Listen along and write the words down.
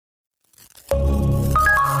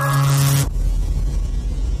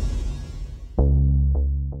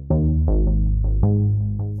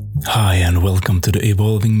Hi and welcome to the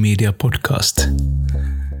Evolving Media podcast.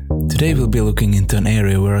 Today we'll be looking into an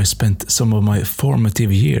area where I spent some of my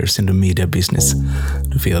formative years in the media business,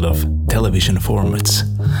 the field of television formats.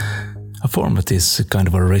 A format is kind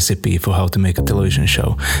of a recipe for how to make a television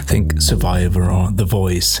show. Think Survivor or The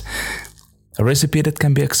Voice. A recipe that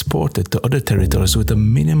can be exported to other territories with a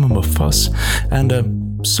minimum of fuss and a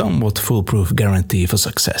somewhat foolproof guarantee for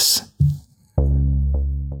success.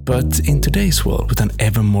 But in today's world, with an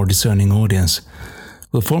ever more discerning audience,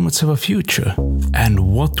 will formats have a future? And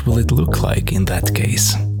what will it look like in that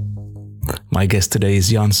case? My guest today is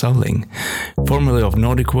Jan Salling, formerly of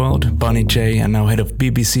Nordic World, Bunny J, and now head of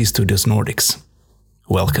BBC Studios Nordics.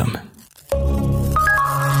 Welcome.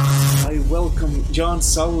 I welcome Jan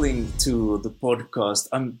Salling to the podcast.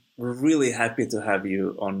 I'm really happy to have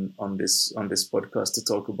you on this podcast to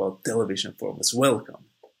talk about television formats. Welcome.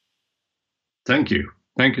 Thank you.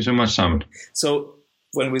 Thank you so much, Simon. So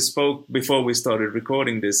when we spoke before we started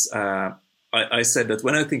recording this, I said that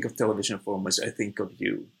when I think of television formats, I think of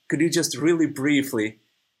you. Could you just really briefly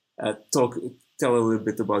tell a little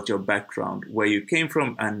bit about your background, where you came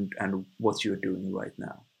from, and what you're doing right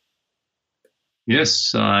now?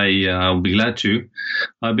 Yes, I'll be glad to.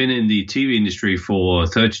 I've been in the TV industry for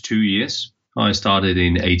 32 years. I started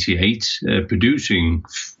in '88 producing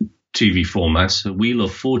TV formats. Wheel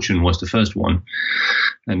of Fortune was the first one.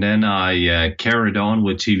 And then I carried on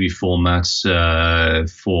with TV formats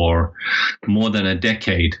for more than a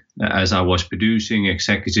decade as I was producing,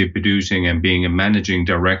 executive producing, and being a managing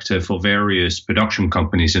director for various production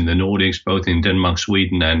companies in the Nordics, both in Denmark,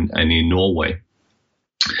 Sweden, and in Norway.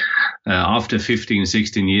 After 15,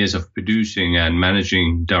 16 years of producing and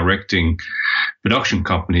managing, directing production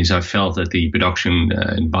companies, I felt that the production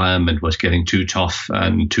environment was getting too tough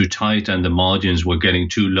and too tight, and the margins were getting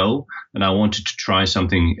too low, and I wanted to try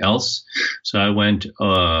something else. So I went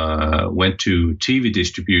to TV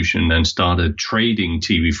distribution and started trading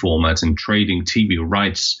TV formats and trading TV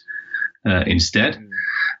rights instead.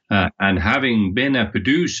 And having been a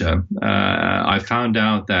producer, I found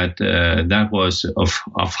out that that was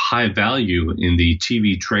of high value in the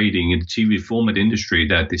TV trading, in the TV format industry,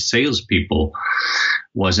 that the salespeople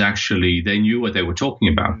was actually, they knew what they were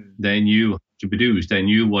talking about. They knew how to produce. They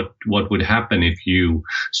knew what would happen if you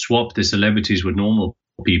swapped the celebrities with normal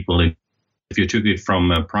people, if you took it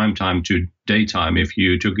from prime time to daytime, if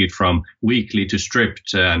you took it from weekly to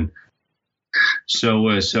stripped, and so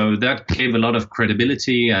that gave a lot of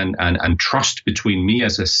credibility and trust between me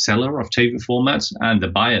as a seller of TV formats and the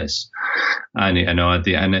buyers. And at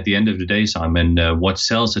the end of the day, Simon, what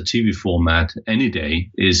sells a TV format any day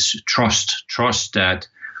is trust. Trust that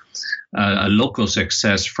a local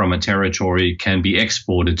success from a territory can be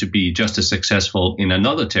exported to be just as successful in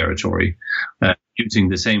another territory using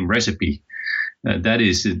the same recipe.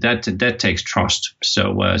 That takes trust.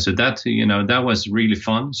 So that that was really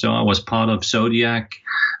fun. So I was part of Zodiac,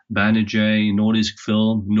 Bunny J, Nordic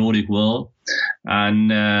Film, Nordic World,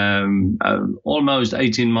 and almost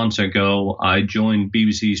 18 months ago I joined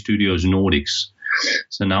BBC Studios Nordics.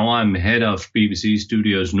 So now I'm head of BBC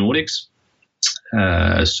Studios Nordics.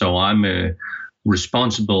 So I'm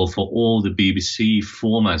responsible for all the BBC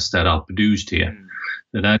formats that are produced here.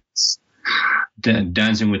 So that's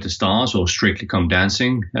Dancing with the Stars, or Strictly Come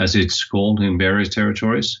Dancing, as it's called in various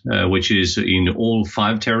territories, which is in all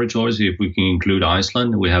 5 territories. If we can include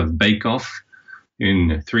Iceland, we have Bake Off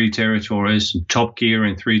in 3 territories, Top Gear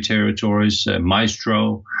in 3 territories,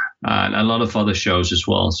 Maestro, and a lot of other shows as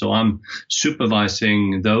well. So I'm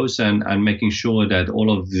supervising those and making sure that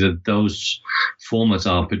all of those formats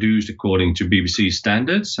are produced according to BBC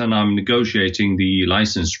standards, and I'm negotiating the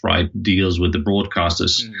license right deals with the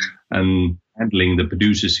broadcasters and handling the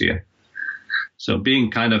producers here. So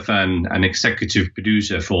being kind of an executive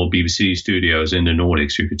producer for BBC Studios in the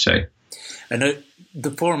Nordics, you could say. And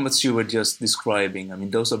the formats you were just describing, I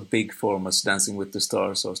mean, those are big formats, Dancing with the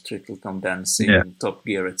Stars or Strictly Come Dancing, Top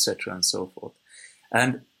Gear, etc., and so forth.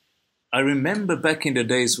 And I remember back in the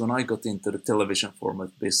days when I got into the television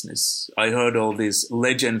format business, I heard all these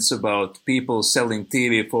legends about people selling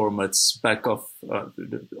TV formats back off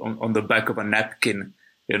on the back of a napkin,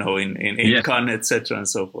 in Cannes, etc., and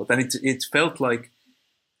so forth. And it felt like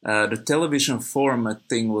the television format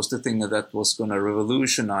thing was the thing that was going to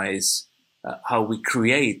revolutionize how we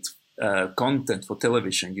create content for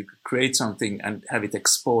television. You could create something and have it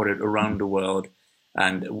exported around the world,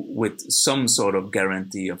 and with some sort of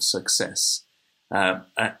guarantee of success.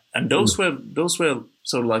 And those were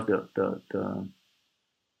sort of like the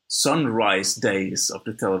sunrise days of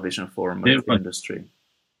the television format industry.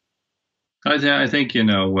 I think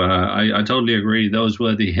I totally agree. Those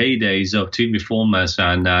were the heydays of TV formats,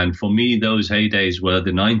 and for me, those heydays were the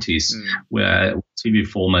 90s, where TV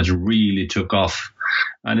formats really took off.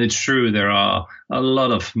 And it's true, there are a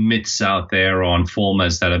lot of myths out there on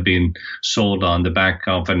formats that have been sold on the back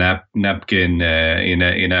of a napkin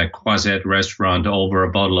in a Croisette restaurant over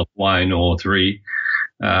a bottle of wine or three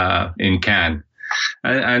in Cannes.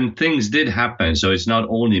 And things did happen, so it's not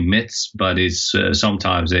only myths, but it's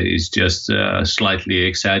sometimes it's just slightly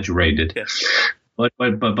exaggerated. Yes.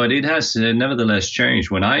 But it has nevertheless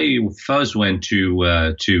changed. When I first went to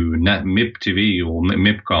MIP TV or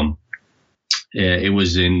MIPCOM, it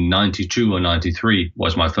was in 92 or 93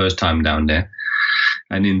 was my first time down there.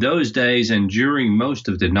 And in those days and during most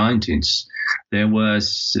of the 90s, there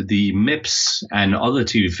was the MIPS and other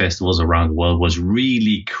TV festivals around the world was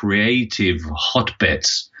really creative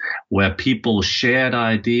hotbeds where people shared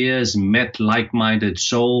ideas, met like-minded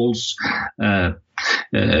souls,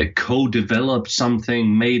 co-developed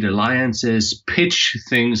something, made alliances, pitched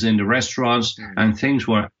things in the restaurants, and things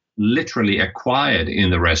were literally acquired in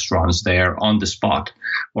the restaurants there on the spot,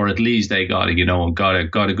 or at least they got a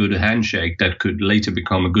good handshake that could later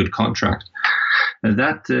become a good contract. And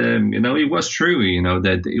that it was true,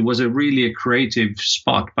 that it was really a creative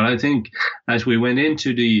spot. But I think as we went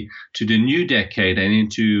into the new decade and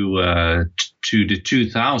into to the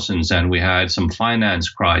 2000s, and we had some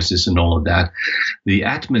finance crisis and all of that, the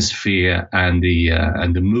atmosphere and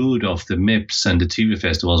the mood of the MIPS and the TV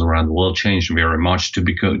festivals around the world changed very much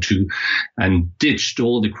and ditched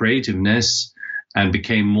all the creativeness and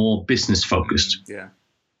became more business focused. Yeah.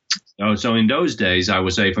 So in those days, I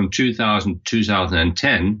would say from 2000 to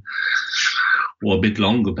 2010, or a bit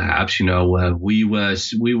longer perhaps, we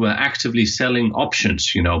were actively selling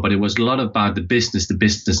options, but it was a lot about the business,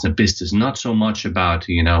 not so much about,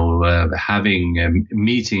 having a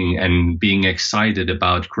meeting and being excited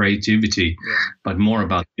about creativity, but more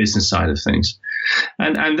about the business side of things.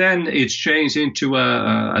 And then it's changed into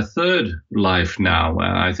a third life now.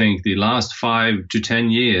 I think the last 5 to 10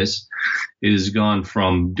 years, it has gone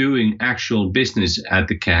from doing actual business at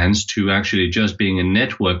the Cannes to actually just being a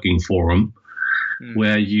networking forum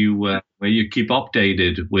where you keep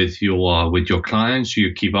updated with your clients,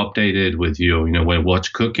 you keep updated with what's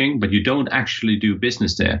cooking, but you don't actually do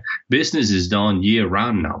business there. Business is done year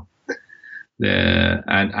round now.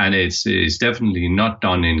 And it's definitely not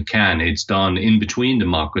done in Cannes. It's done in between the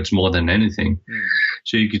markets more than anything.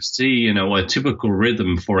 So you could see, a typical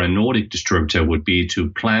rhythm for a Nordic distributor would be to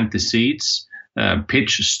plant the seeds,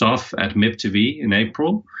 pitch stuff at MIP TV in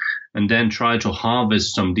April, and then try to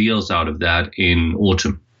harvest some deals out of that in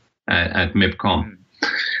autumn at MIPCOM.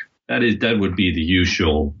 That would be the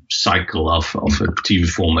usual cycle of TV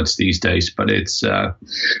formats these days, but it's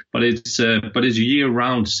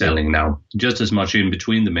year-round selling now, just as much in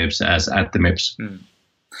between the MIPS as at the MIPS.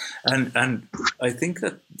 And I think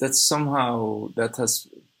that somehow that has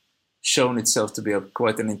shown itself to be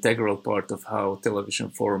quite an integral part of how television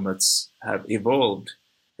formats have evolved.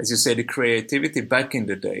 As you say, the creativity back in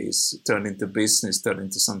the days turned into business, turned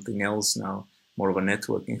into something else now, more of a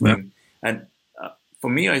networking thing. And for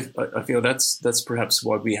me, I feel that's perhaps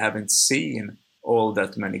why we haven't seen all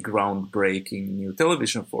that many groundbreaking new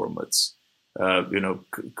television formats,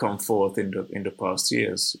 come forth in the past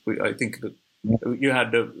years. I think that you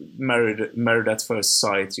had the Married at First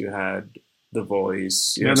Sight, you had The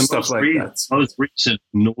Voice, stuff like that.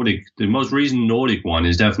 The most recent Nordic one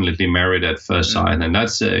is definitely Married at First Sight, and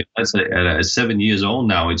that's 7 years old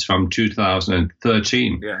now. It's from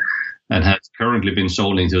 2013. Yeah. And has currently been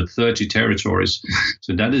sold into 30 territories.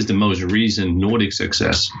 So that is the most recent Nordic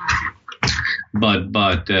success. But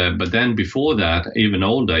then before that, even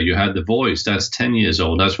older, you had The Voice. That's 10 years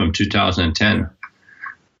old. That's from 2010.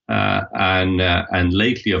 And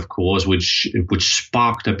lately, of course, which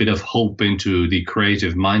sparked a bit of hope into the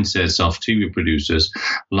creative mindsets of TV producers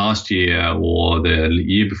last year or the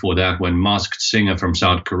year before that, when Masked Singer from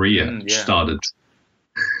South Korea started.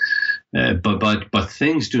 But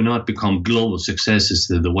things do not become global successes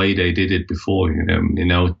the way they did it before.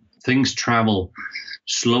 Things travel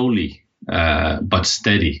slowly but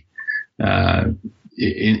steady.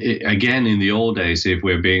 Again, in the old days, if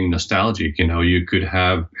we're being nostalgic, you could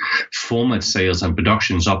have format sales and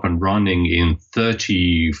productions up and running in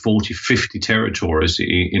 30, 40, 50 territories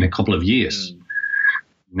in a couple of years.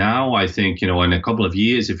 Now, I think, in a couple of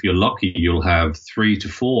years, if you're lucky, you'll have 3 to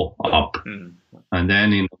 4 up. And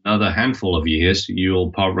then in another handful of years,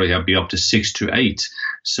 you'll probably be up to 6 to 8.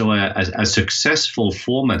 So a successful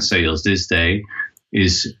format sales this day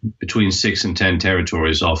is between 6 and 10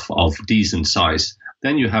 territories of decent size.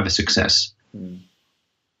 Then you have a success.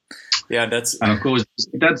 Yeah, that's and of course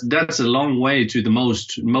that's a long way to the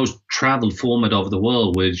most traveled format of the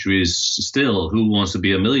world, which is still Who Wants to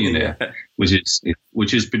Be a Millionaire, yeah.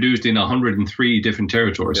 which is produced in 103 different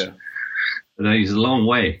territories. Yeah. That is a long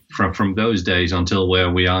way from those days until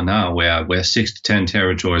where we are now, where 6 to 10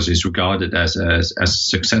 territories is regarded as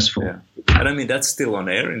successful. Yeah. And I mean, that's still on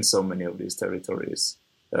air in so many of these territories.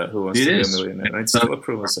 Who Wants to Be a Millionaire? It's still a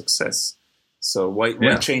proven success. So why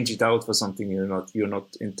change it out for something you're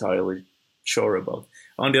not entirely sure about?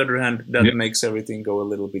 On the other hand, that makes everything go a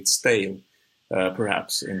little bit stale.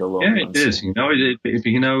 Perhaps in the long run. Yeah, it is.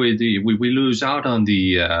 We lose out on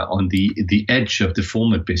the edge of the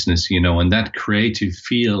format business, and that creative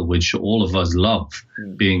feel which all of us love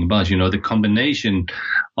being about. The combination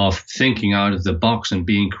of thinking out of the box and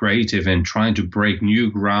being creative and trying to break new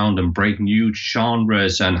ground and break new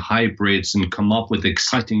genres and hybrids and come up with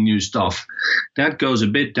exciting new stuff. That goes a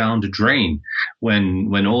bit down the drain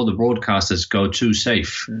when all the broadcasters go too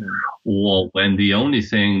safe, or when the only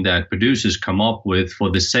thing that producers come up with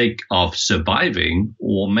for the sake of surviving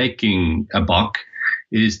or making a buck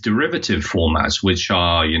is derivative formats, which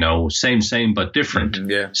are, same but different.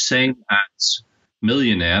 Same as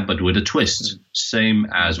Millionaire, but with a twist. Same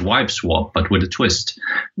as Wife Swap, but with a twist.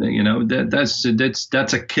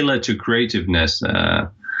 That's a killer to creativeness,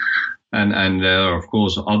 and of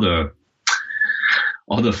course other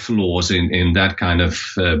flaws in that kind of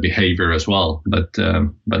behavior as well. But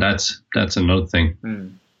that's another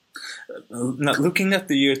thing. Now, looking at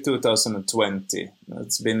the year 2020,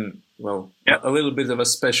 it's been a little bit of a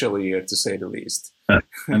special year, to say the least.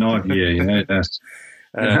 An odd year, it has.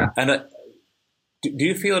 And do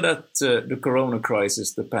you feel that the Corona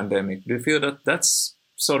crisis, the pandemic, do you feel that that's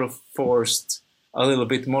sort of forced a little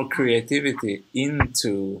bit more creativity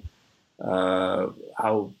into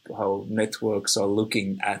how networks are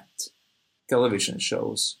looking at television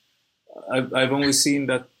shows? I've only seen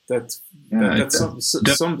that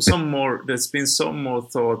some more. There's been some more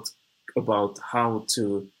thought about how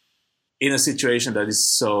to, in a situation that is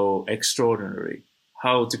so extraordinary,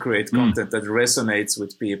 how to create content that resonates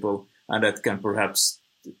with people and that can perhaps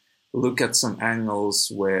look at some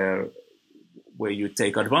angles where you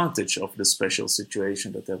take advantage of the special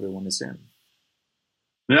situation that everyone is in.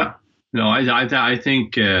 Yeah. No, I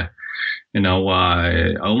think, I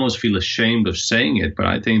almost feel ashamed of saying it, but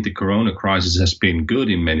I think the Corona crisis has been good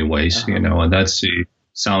in many ways, and that's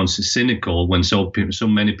sounds cynical when so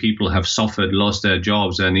many people have suffered, lost their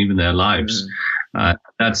jobs and even their lives. I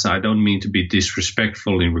don't mean to be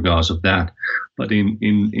disrespectful in regards of that, but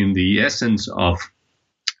in the essence of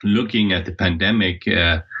looking at the pandemic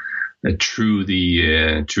through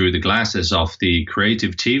the glasses of the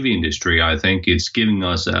creative TV industry, I think it's giving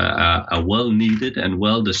us a well-needed and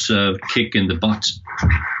well-deserved kick in the butt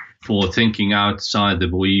for thinking outside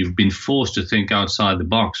we've been forced to think outside the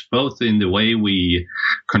box, both in the way we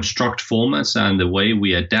construct formats and the way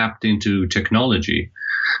we adapt into technology.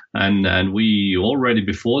 And we already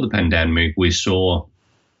before the pandemic, we saw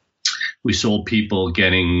people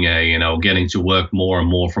getting to work more and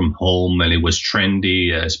more from home, and it was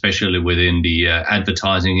trendy, especially within the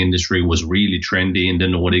advertising industry. Was really trendy in the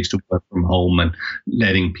Nordics to work from home and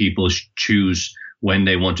letting people choose when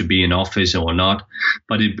they want to be in office or not.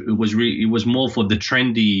 But it was more for the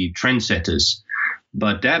trendy trendsetters.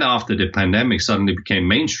 But that after the pandemic suddenly became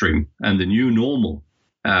mainstream and the new normal.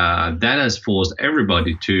 That has forced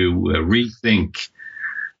everybody to rethink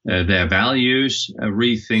their values,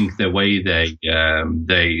 rethink the way they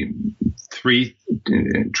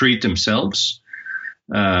treat themselves,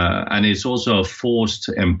 and it's also forced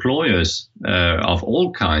employers of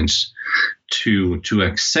all kinds to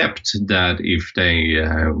accept that if they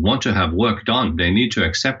want to have work done, they need to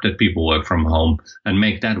accept that people work from home and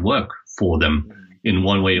make that work for them in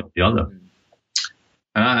one way or the other.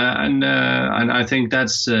 And I think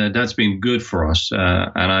that's been good for us,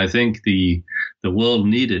 and I think the world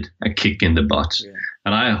needed a kick in the butt. Yeah.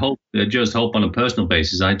 And I just hope on a personal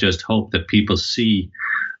basis, I just hope that people see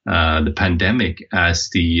the pandemic as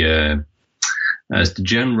the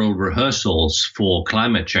general rehearsals for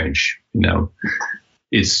climate change.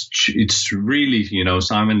 It's really,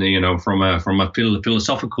 Simon, from a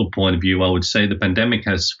philosophical point of view, I would say the pandemic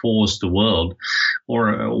has forced the world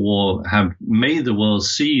or have made the world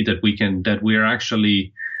see that we are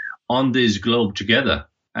actually on this globe together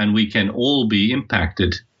and we can all be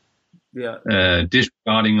impacted. Yeah.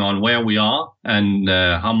 Disregarding on where we are and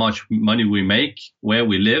how much money we make, where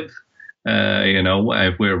we live,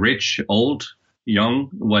 if we're rich, old, young,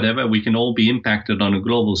 whatever, we can all be impacted on a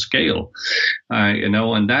global scale,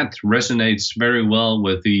 and that resonates very well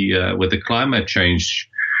with the climate change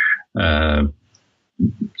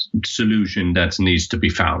solution that needs to be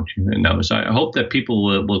found. So I hope that people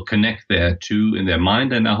will connect there too in their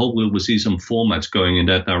mind, and I hope we will see some formats going in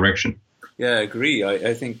that direction. Yeah, I agree.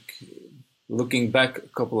 I think looking back a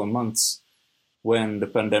couple of months when the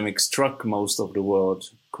pandemic struck most of the world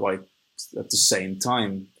quite at the same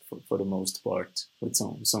time for the most part, with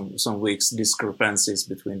some weeks discrepancies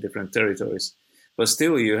between different territories, but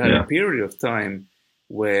still you had a period of time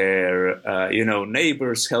where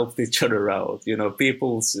neighbors helped each other out.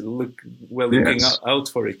 People were looking out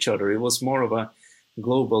for each other. It was more of a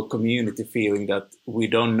global community feeling that we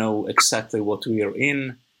don't know exactly what we are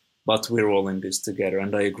in, but we're all in this together.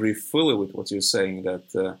 And I agree fully with what you're saying,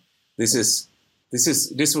 that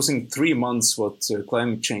this was in 3 months what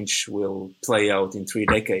climate change will play out in 3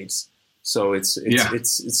 decades. So it's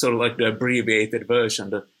sort of like the abbreviated version,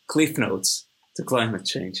 the cliff notes to climate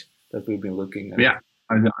change that we've been looking at. Yeah.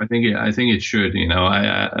 I think it should.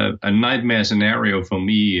 A nightmare scenario for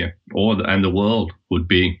me and the world would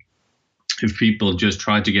be if people just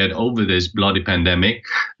try to get over this bloody pandemic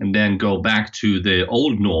and then go back to the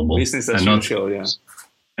old normal, business as usual,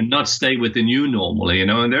 and not stay with the new normal.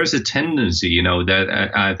 And there's a tendency,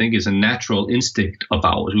 that I think is a natural instinct of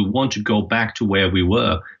ours. We want to go back to where we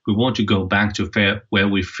were. We want to go back to where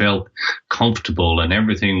we felt comfortable and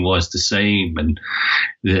everything was the same, and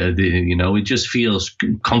it just feels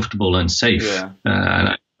comfortable and safe. Yeah.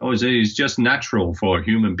 And it's just natural for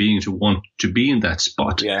human beings to want to be in that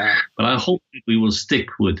spot. Yeah. But I hope that we will stick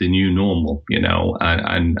with the new normal,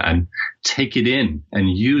 and take it in and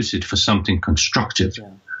use it for something constructive. Yeah.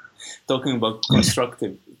 Talking about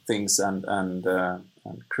constructive things and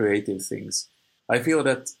creative things, I feel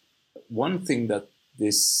that one thing that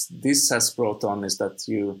this has brought on is that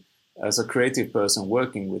you, as a creative person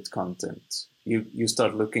working with content, you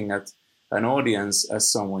start looking at an audience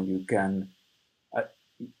as someone you can.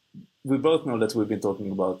 We both know that we've been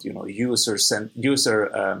talking about, user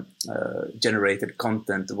generated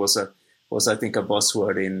content was I think a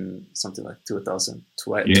buzzword in something like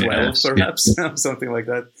 2012, perhaps, something like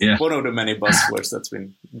that. Yeah. One of the many buzzwords that's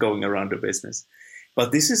been going around the business.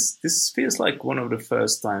 But this feels like one of the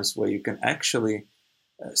first times where you can actually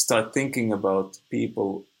start thinking about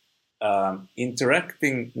people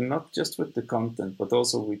interacting not just with the content, but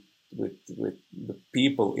also with the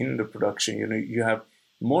people in the production. You have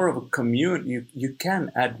more of a community. You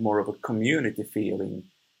can add more of a community feeling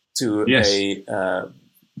to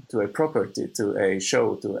a property, to a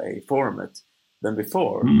show, to a format than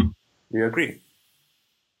before. Do you agree?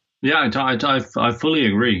 Yeah, I fully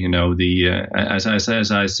agree. As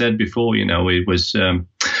I said before, it was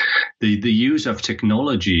the use of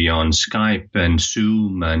technology on Skype and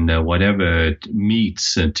Zoom and whatever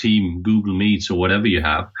Meets, Team, Google Meets, or whatever you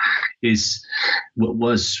have,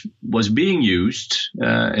 was being used,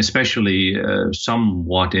 especially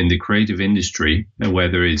somewhat in the creative industry,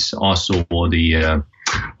 whether it's us or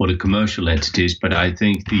the commercial entities. But I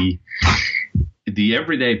think the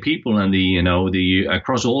everyday people and the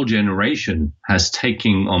across all generation has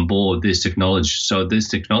taken on board this technology. So this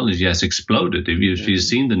technology has exploded. If you've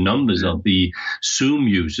seen the numbers of the Zoom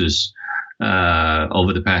users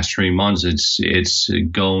over the past 3 months, it's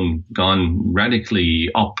gone radically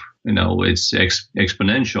up. It's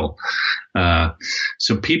exponential.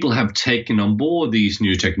 So people have taken on board these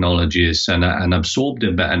new technologies and absorbed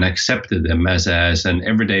them and accepted them as an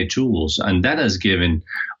everyday tools, and that has given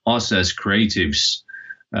us as creatives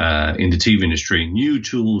in the TV industry new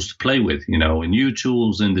tools to play with, new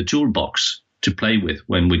tools in the toolbox to play with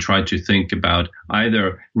when we try to think about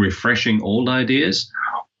either refreshing old ideas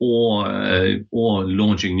or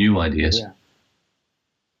launching new ideas. Yeah.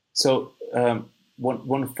 So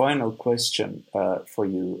one final question for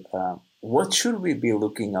you. What should we be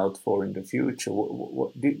looking out for in the future?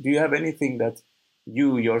 Do you have anything that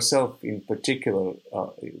you yourself in particular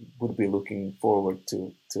would be looking forward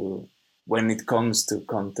to when it comes to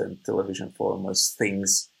content, television formats,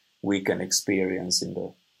 things we can experience in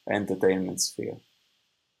the entertainment sphere?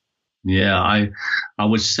 Yeah, I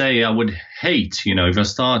would say I would hate, if I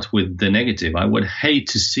start with the negative, I would hate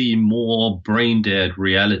to see more brain dead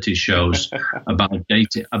reality shows about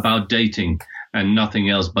dating and nothing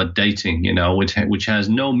else but dating, which has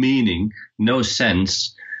no meaning, no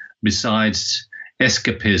sense besides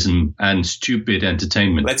escapism and stupid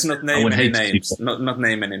entertainment. Let's not name any names. Not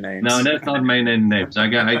name any names. No, let's not name any names. I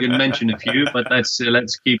can mention a few, but let's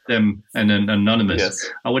keep them anonymous. Yes.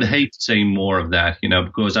 I would hate seeing more of that,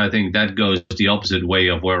 because I think that goes the opposite way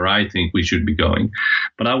of where I think we should be going.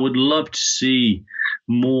 But I would love to see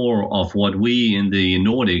more of what we in the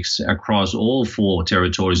Nordics across all 4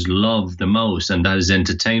 territories love the most, and that is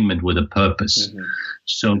entertainment with a purpose. Mm-hmm.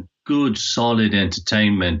 So good, solid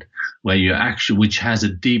entertainment where you actually, which has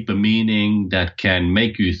a deeper meaning that can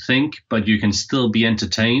make you think, but you can still be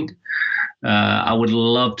entertained. I would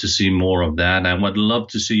love to see more of that. I would love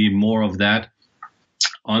to see more of that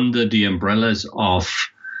under the umbrellas of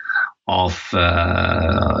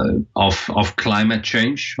climate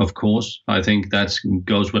change. Of course, I think that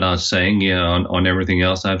goes without saying. Yeah, on everything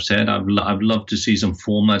else I've said, I'd love to see some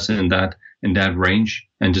formats in that range,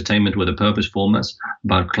 entertainment with a purpose formats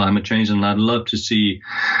about climate change, and I'd love to see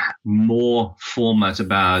more formats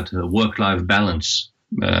about work-life balance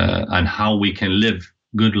and how we can live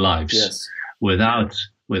good lives. Yes.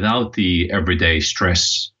 without the everyday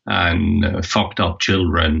stress and fucked up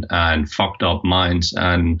children and fucked up minds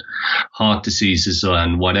and heart diseases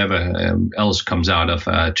and whatever else comes out of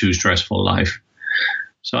a too stressful life.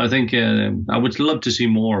 So I think I would love to see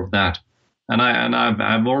more of that. And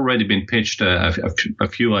I've already been pitched a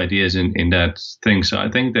few ideas in that thing. So I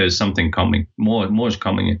think there's something coming. More is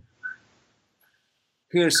coming in.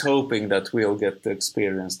 Here's hoping that we'll get to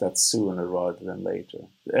experience that sooner rather than later.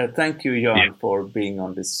 Thank you, Jan, for being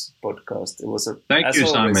on this podcast. It was thank you,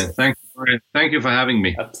 Simon. Thank you for having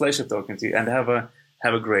me. A pleasure talking to you, and have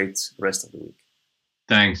a great rest of the week.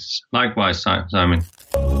 Thanks. Likewise, Simon.